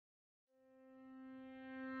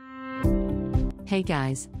Hey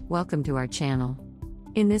guys, welcome to our channel.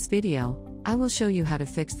 In this video, I will show you how to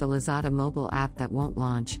fix the Lazada mobile app that won't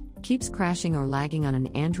launch, keeps crashing or lagging on an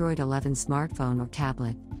Android 11 smartphone or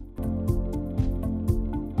tablet.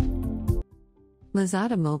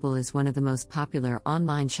 Lazada Mobile is one of the most popular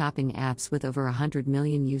online shopping apps with over 100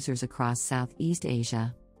 million users across Southeast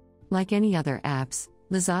Asia. Like any other apps,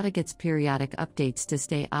 Lazada gets periodic updates to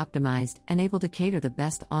stay optimized and able to cater the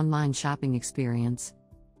best online shopping experience.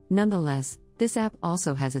 Nonetheless, this app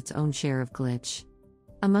also has its own share of glitch.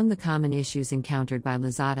 Among the common issues encountered by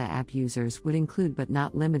Lazada app users would include but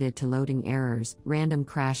not limited to loading errors, random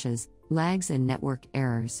crashes, lags and network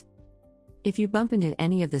errors. If you bump into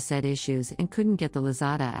any of the said issues and couldn't get the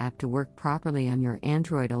Lazada app to work properly on your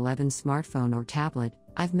Android 11 smartphone or tablet,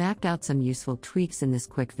 I've mapped out some useful tweaks in this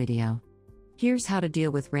quick video. Here's how to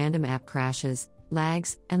deal with random app crashes,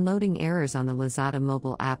 lags, and loading errors on the Lazada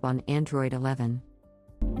mobile app on Android 11.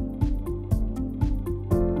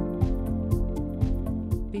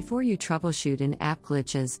 Before you troubleshoot in-app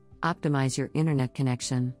glitches, optimize your internet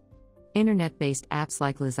connection. Internet-based apps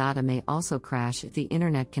like Lazada may also crash if the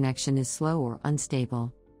internet connection is slow or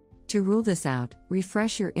unstable. To rule this out,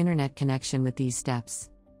 refresh your internet connection with these steps.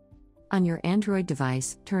 On your Android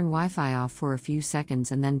device, turn Wi-Fi off for a few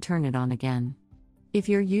seconds and then turn it on again. If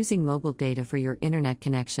you're using mobile data for your internet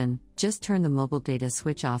connection, just turn the mobile data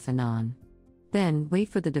switch off and on. Then, wait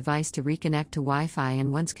for the device to reconnect to Wi-Fi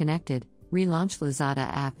and once connected, relaunch Lazada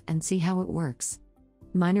app and see how it works.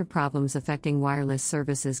 Minor problems affecting wireless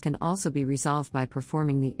services can also be resolved by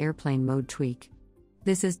performing the airplane mode tweak.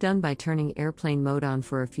 This is done by turning airplane mode on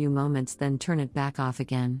for a few moments then turn it back off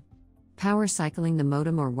again. Power cycling the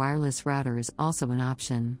modem or wireless router is also an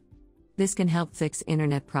option. This can help fix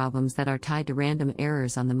internet problems that are tied to random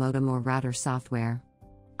errors on the modem or router software.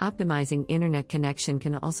 Optimizing internet connection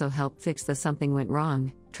can also help fix the something went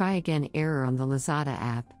wrong, try again error on the Lazada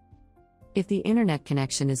app. If the internet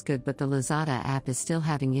connection is good but the Lazada app is still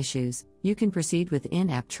having issues, you can proceed with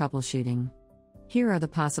in-app troubleshooting. Here are the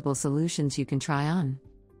possible solutions you can try on.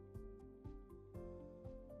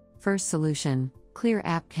 First solution, clear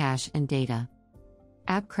app cache and data.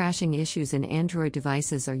 App crashing issues in Android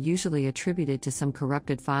devices are usually attributed to some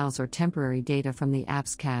corrupted files or temporary data from the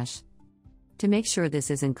app's cache. To make sure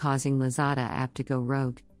this isn't causing Lazada app to go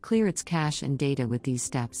rogue, clear its cache and data with these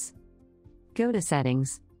steps. Go to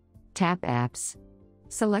Settings. Tap Apps.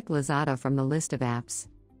 Select Lazada from the list of apps.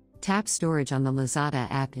 Tap Storage on the Lazada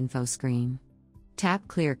app info screen. Tap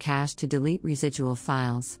Clear Cache to delete residual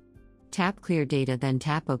files. Tap Clear Data then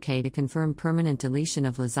tap OK to confirm permanent deletion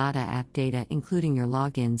of Lazada app data including your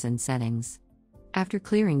logins and settings. After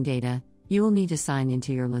clearing data, you will need to sign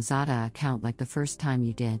into your Lazada account like the first time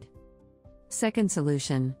you did. Second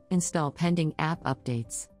solution, install pending app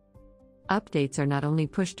updates. Updates are not only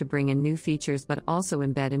pushed to bring in new features but also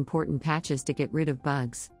embed important patches to get rid of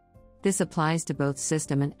bugs. This applies to both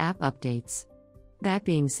system and app updates. That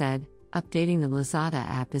being said, updating the Lazada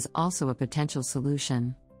app is also a potential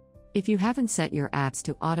solution. If you haven't set your apps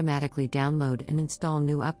to automatically download and install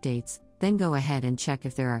new updates, then go ahead and check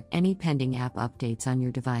if there are any pending app updates on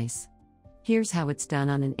your device. Here's how it's done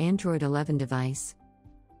on an Android 11 device.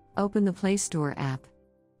 Open the Play Store app.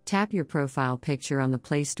 Tap your profile picture on the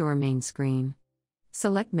Play Store main screen.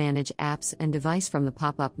 Select Manage Apps and Device from the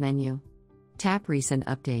pop-up menu. Tap Recent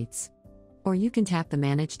Updates. Or you can tap the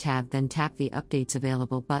Manage tab then tap the Updates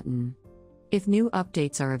Available button. If new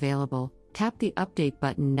updates are available, tap the Update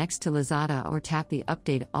button next to Lazada or tap the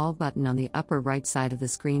Update All button on the upper right side of the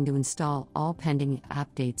screen to install all pending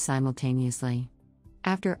updates simultaneously.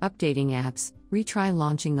 After updating apps, retry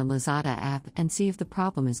launching the Lazada app and see if the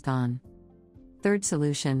problem is gone. Third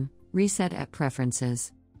solution, reset app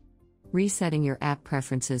preferences. Resetting your app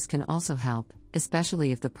preferences can also help,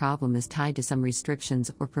 especially if the problem is tied to some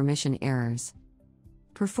restrictions or permission errors.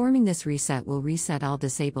 Performing this reset will reset all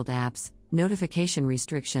disabled apps, notification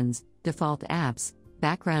restrictions, default apps,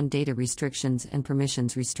 background data restrictions and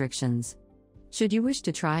permissions restrictions. Should you wish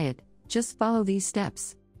to try it, just follow these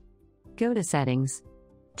steps. Go to Settings.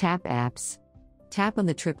 Tap Apps. Tap on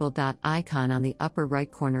the triple dot icon on the upper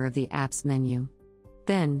right corner of the Apps menu.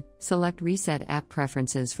 Then, select Reset App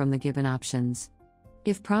Preferences from the given options.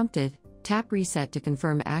 If prompted, tap Reset to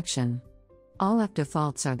confirm action. All app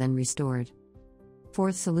defaults are then restored.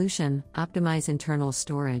 Fourth solution, optimize internal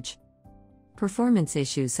storage. Performance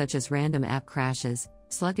issues such as random app crashes,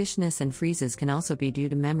 sluggishness and freezes can also be due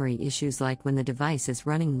to memory issues like when the device is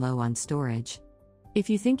running low on storage. If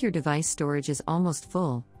you think your device storage is almost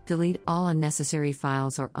full, delete all unnecessary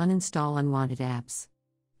files or uninstall unwanted apps.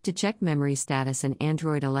 To check memory status in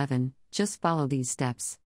Android 11, just follow these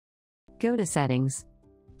steps. Go to Settings.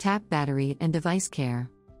 Tap Battery and Device Care.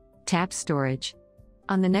 Tap Storage.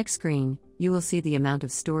 On the next screen, you will see the amount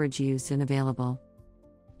of storage used and available.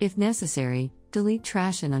 If necessary, delete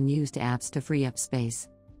trash and unused apps to free up space.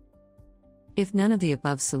 If none of the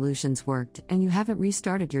above solutions worked and you haven't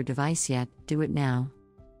restarted your device yet, do it now.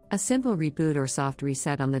 A simple reboot or soft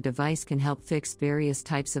reset on the device can help fix various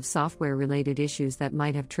types of software-related issues that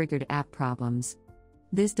might have triggered app problems.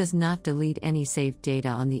 This does not delete any saved data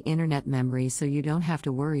on the internet memory, so you don't have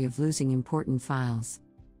to worry of losing important files.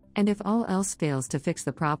 And if all else fails to fix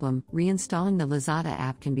the problem, reinstalling the Lazada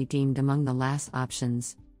app can be deemed among the last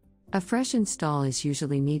options. A fresh install is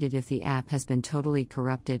usually needed if the app has been totally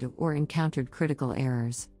corrupted or encountered critical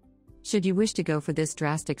errors. Should you wish to go for this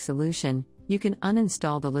drastic solution, you can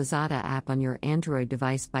uninstall the Lazada app on your Android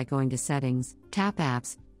device by going to Settings, tap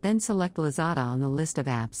Apps, then select Lazada on the list of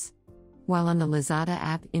apps. While on the Lazada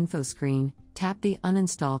app info screen, tap the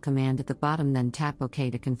uninstall command at the bottom, then tap OK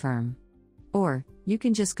to confirm. Or, you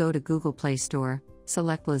can just go to Google Play Store,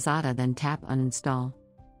 select Lazada, then tap uninstall.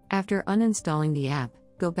 After uninstalling the app,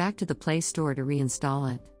 go back to the Play Store to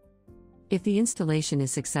reinstall it. If the installation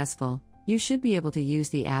is successful, you should be able to use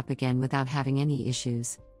the app again without having any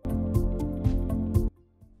issues.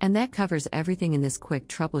 And that covers everything in this quick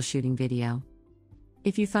troubleshooting video.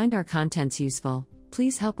 If you find our contents useful,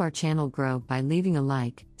 please help our channel grow by leaving a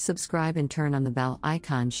like, subscribe and turn on the bell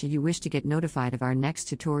icon should you wish to get notified of our next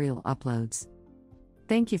tutorial uploads.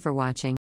 Thank you for watching.